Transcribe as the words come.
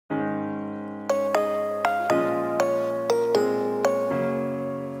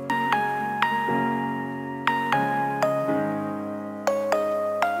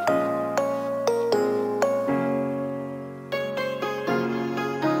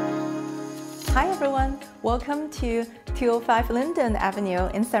Hi everyone, welcome to 205 Linden Avenue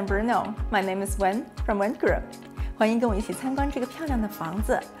in San Bruno. My name is Wen from Wen Guo. 歡迎跟我一起參觀這個漂亮的房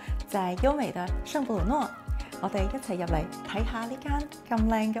子，在優美的聖布魯諾。我哋一齊入嚟睇下呢間咁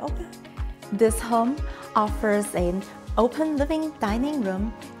靚嘅屋啦。This home offers an open living dining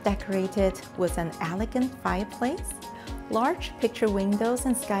room decorated with an elegant fireplace, large picture windows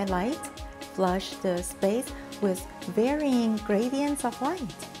and skylight, flush the space with varying gradients of light.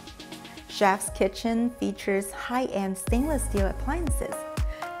 Chef's kitchen features high-end stainless steel appliances,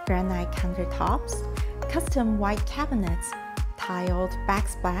 granite countertops, custom white cabinets, tiled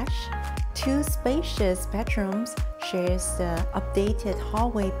backsplash, 2 spacious bedrooms shares the updated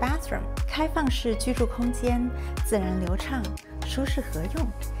hallway bathroom. 开放式居住空间，自然流暢，舒適合用。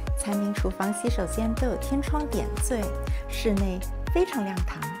餐廳、廚房、洗手間都有天窗點綴，室內非常亮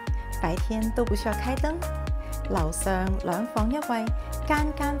堂，白天都不需要開燈。樓上兩房一衛，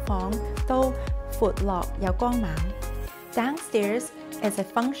間房都闊落有光猛。Downstairs is a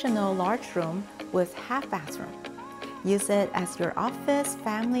functional large room with half bathroom. Use it as your office,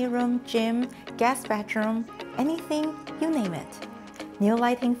 family room, gym, guest bedroom, anything, you name it. New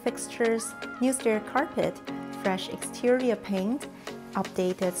lighting fixtures, new stair carpet, fresh exterior paint,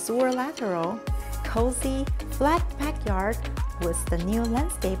 updated sewer lateral, cozy, flat backyard with the new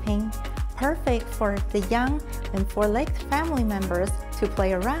landscaping, perfect for the young and four-legged family members to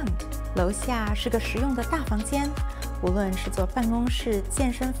play around. 楼下是个实用的大房间，无論是做辦公室、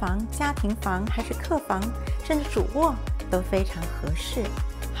健身房、家庭房還是客房，甚至主臥都非常合適。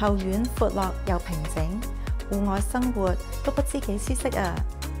後院闊落又平靜，戶外生活都不知幾舒適啊。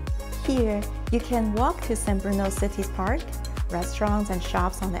Here you can walk to San Bruno City's park, restaurants and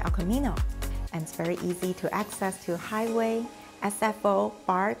shops on the Camino, and it's very easy to access to highway, SFO,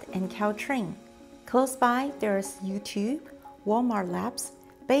 BART, and Caltrain. Close by, there's YouTube, Walmart Labs,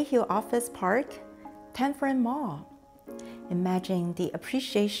 Bayhill Office Park, Tanforan Mall. Imagine the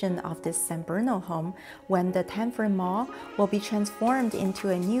appreciation of this San Bruno home when the Tanforan Mall will be transformed into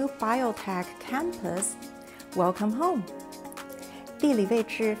a new biotech campus. Welcome home! 地理位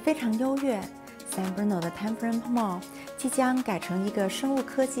置非常优越 ，San Bruno 的 Tanforan Mall 即將改成一個生物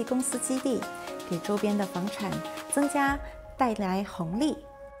科技公司基地，給周邊的房產帶來紅利。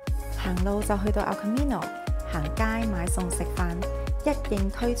行路就去到 Camino， 行街買餸食飯，一應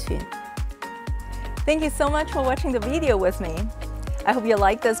推全。Thank you so much for watching the video with me. I hope you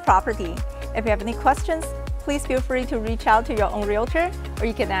like this property. If you have any questions, please feel free to reach out to your own realtor or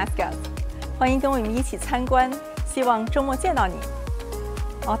you can ask us. 歡迎跟我們一起參觀，希望週末見到你。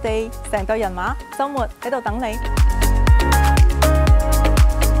我哋成隊人馬週末喺度等你。